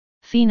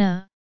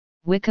FINA,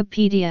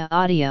 Wikipedia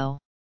audio.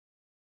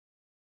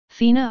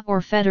 FINA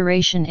or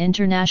Fédération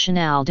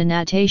Internationale de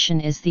Natation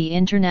is the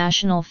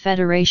international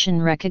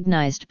federation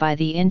recognized by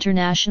the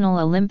International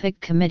Olympic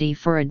Committee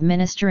for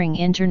administering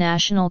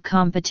international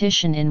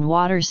competition in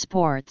water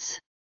sports.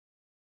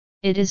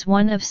 It is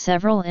one of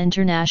several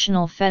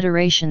international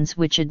federations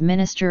which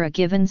administer a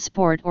given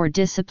sport or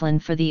discipline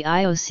for the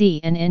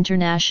IOC and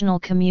international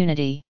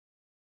community.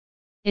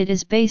 It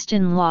is based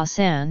in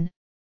Lausanne,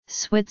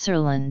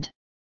 Switzerland.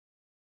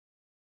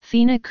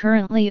 FINA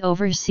currently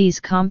oversees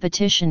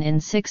competition in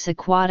 6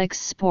 aquatics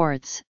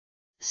sports: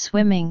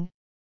 swimming,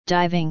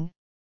 diving,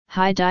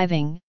 high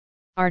diving,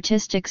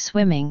 artistic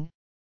swimming,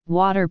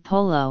 water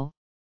polo,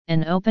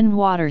 and open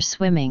water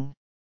swimming.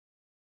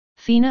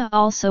 FINA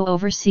also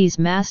oversees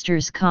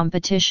masters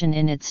competition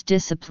in its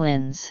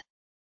disciplines.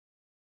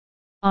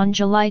 On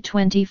July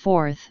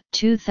 24,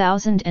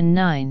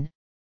 2009,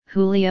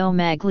 Julio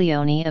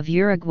Maglione of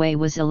Uruguay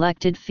was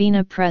elected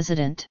FINA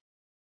president.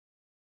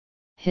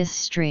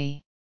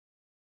 History.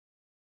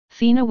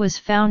 FINA was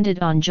founded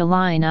on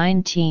July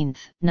 19,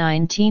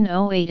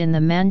 1908 in the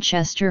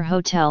Manchester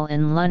Hotel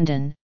in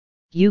London,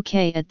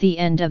 UK at the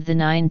end of the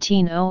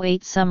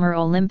 1908 Summer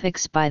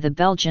Olympics by the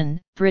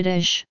Belgian,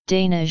 British,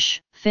 Danish,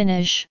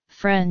 Finnish,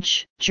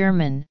 French,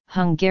 German,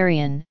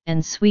 Hungarian,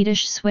 and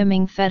Swedish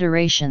swimming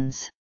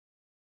federations.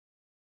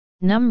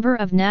 Number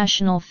of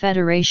national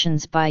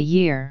federations by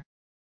year: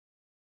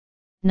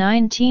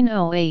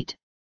 1908,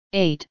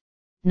 8,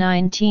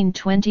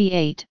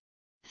 1928,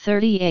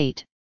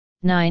 38,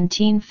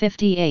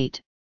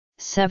 1958,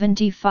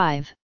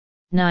 75,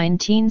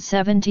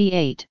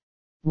 1978,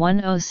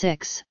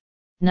 106,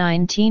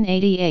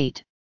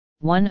 1988,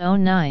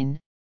 109,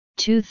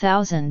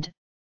 2000,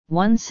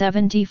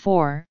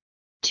 174,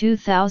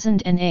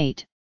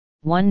 2008,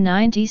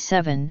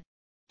 197,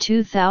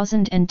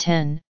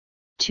 2010,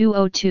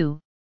 202,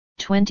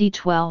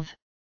 2012,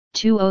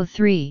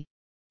 203,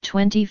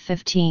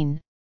 2015,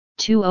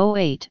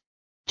 208,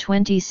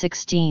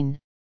 2016,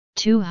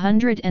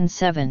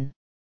 207.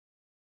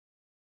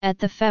 At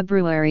the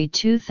February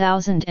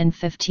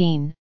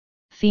 2015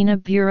 FINA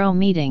Bureau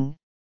meeting,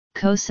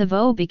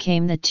 Kosovo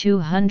became the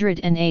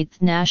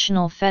 208th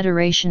National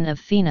Federation of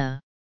FINA.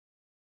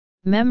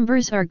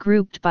 Members are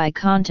grouped by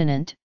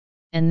continent,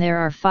 and there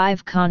are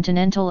 5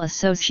 continental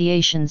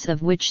associations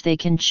of which they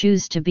can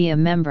choose to be a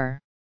member.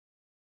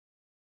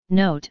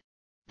 Note: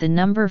 the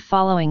number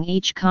following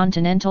each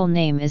continental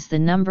name is the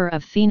number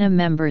of FINA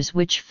members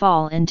which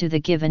fall into the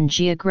given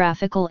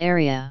geographical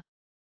area.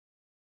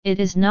 It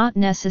is not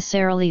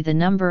necessarily the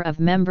number of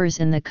members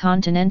in the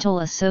Continental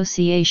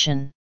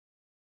Association.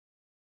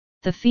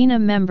 The FINA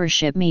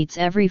membership meets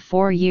every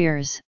 4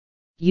 years,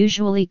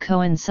 usually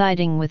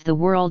coinciding with the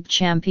World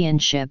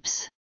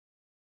Championships.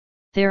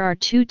 There are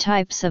 2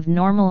 types of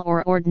normal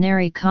or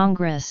ordinary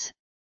Congress,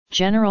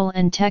 general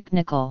and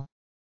technical.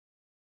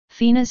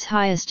 FINA's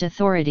highest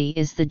authority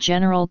is the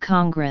General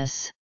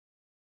Congress.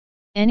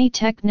 Any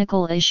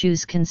technical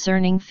issues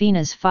concerning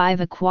FINA's 5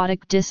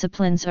 aquatic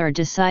disciplines are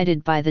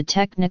decided by the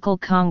Technical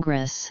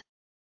Congress.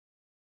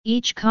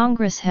 Each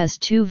Congress has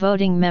 2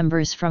 voting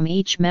members from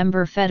each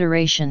member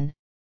federation,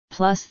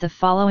 plus the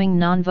following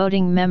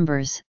non-voting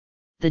members: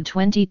 the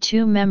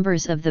 22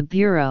 members of the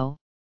Bureau,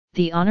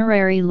 the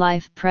honorary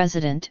life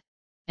president,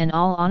 and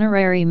all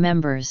honorary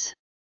members.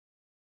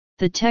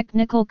 The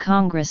Technical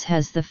Congress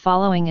has the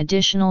following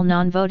additional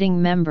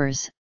non-voting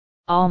members: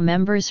 all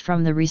members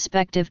from the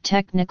respective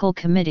technical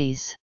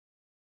committees.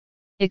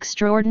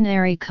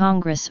 Extraordinary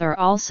Congress are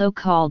also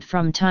called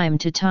from time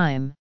to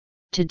time,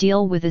 to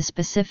deal with a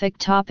specific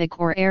topic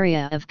or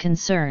area of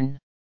concern.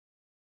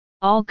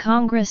 All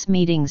Congress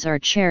meetings are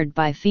chaired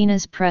by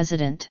FINA's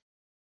president.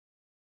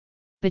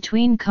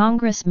 Between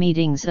Congress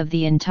meetings of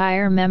the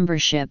entire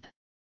membership,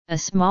 a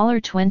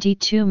smaller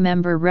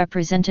 22-member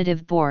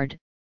representative board,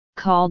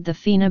 called the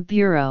FINA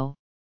Bureau,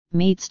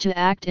 meets to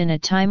act in a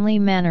timely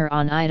manner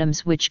on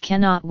items which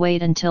cannot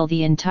wait until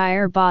the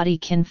entire body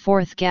can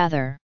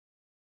foregather.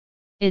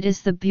 It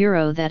is the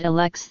Bureau that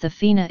elects the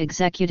FINA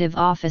executive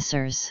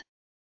officers.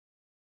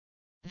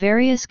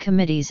 Various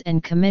committees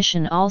and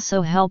commission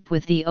also help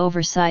with the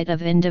oversight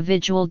of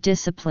individual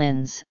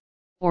disciplines,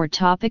 or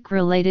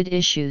topic-related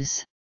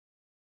issues.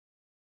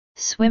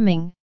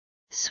 Swimming,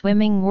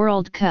 Swimming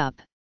World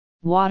Cup,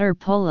 Water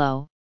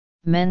Polo,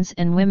 Men's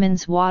and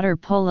Women's Water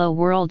Polo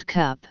World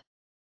Cup.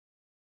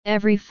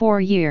 Every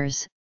 4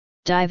 years,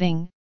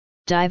 Diving,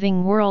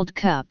 Diving World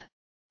Cup,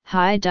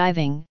 High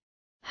Diving,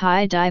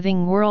 High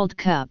Diving World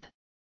Cup,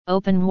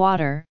 Open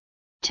Water,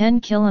 10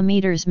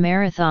 km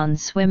Marathon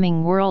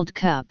Swimming World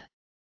Cup,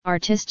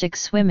 Artistic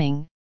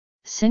Swimming,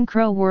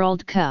 Synchro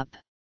World Cup.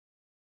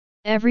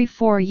 Every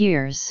 4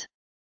 years.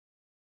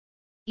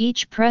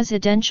 Each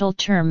presidential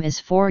term is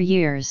 4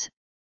 years,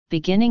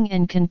 beginning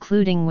and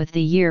concluding with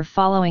the year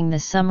following the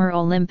Summer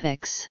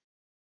Olympics.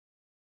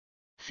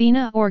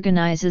 FINA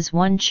organizes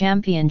one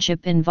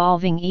championship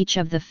involving each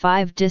of the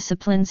 5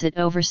 disciplines it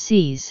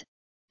oversees,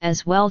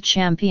 as well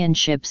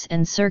championships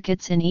and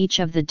circuits in each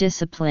of the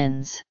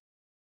disciplines.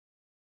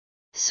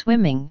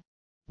 Swimming,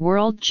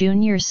 World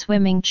Junior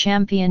Swimming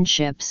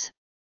Championships,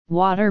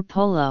 Water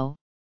Polo,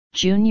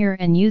 Junior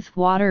and Youth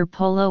Water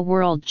Polo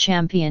World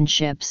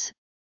Championships,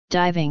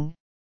 Diving,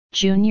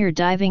 Junior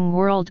Diving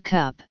World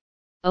Cup,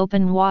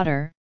 Open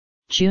Water,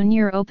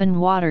 Junior Open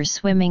Water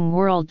Swimming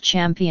World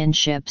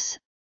Championships,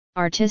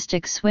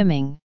 Artistic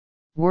Swimming,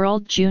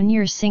 World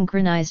Junior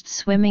Synchronized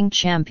Swimming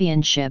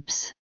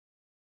Championships.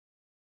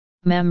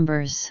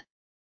 Members.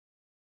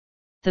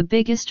 The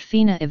biggest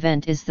FINA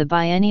event is the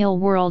biennial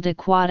World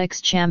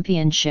Aquatics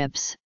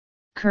Championships,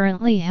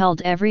 currently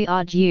held every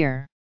odd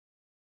year.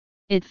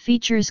 It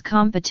features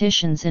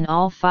competitions in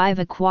all 5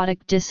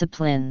 aquatic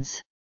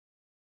disciplines.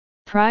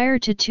 Prior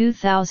to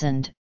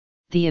 2000,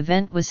 the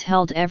event was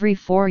held every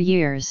 4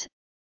 years,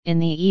 in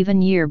the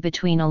even year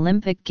between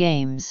Olympic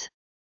Games.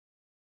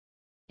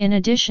 In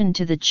addition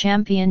to the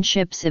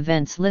championships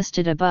events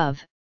listed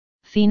above,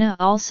 FINA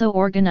also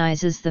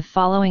organizes the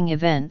following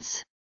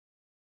events.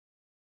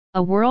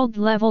 A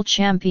world-level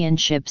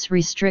championships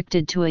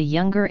restricted to a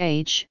younger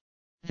age,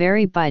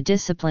 vary by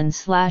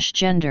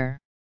discipline/gender.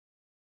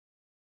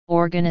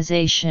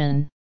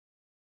 Organization.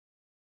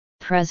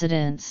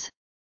 Presidents.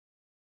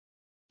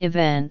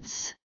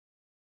 Events.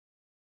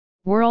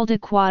 World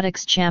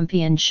Aquatics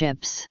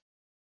Championships.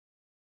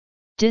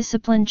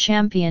 Discipline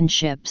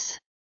Championships.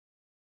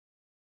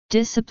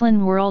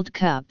 Discipline World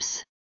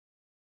Cups.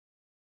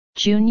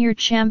 Junior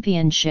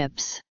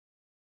Championships.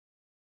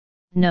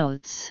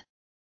 Notes.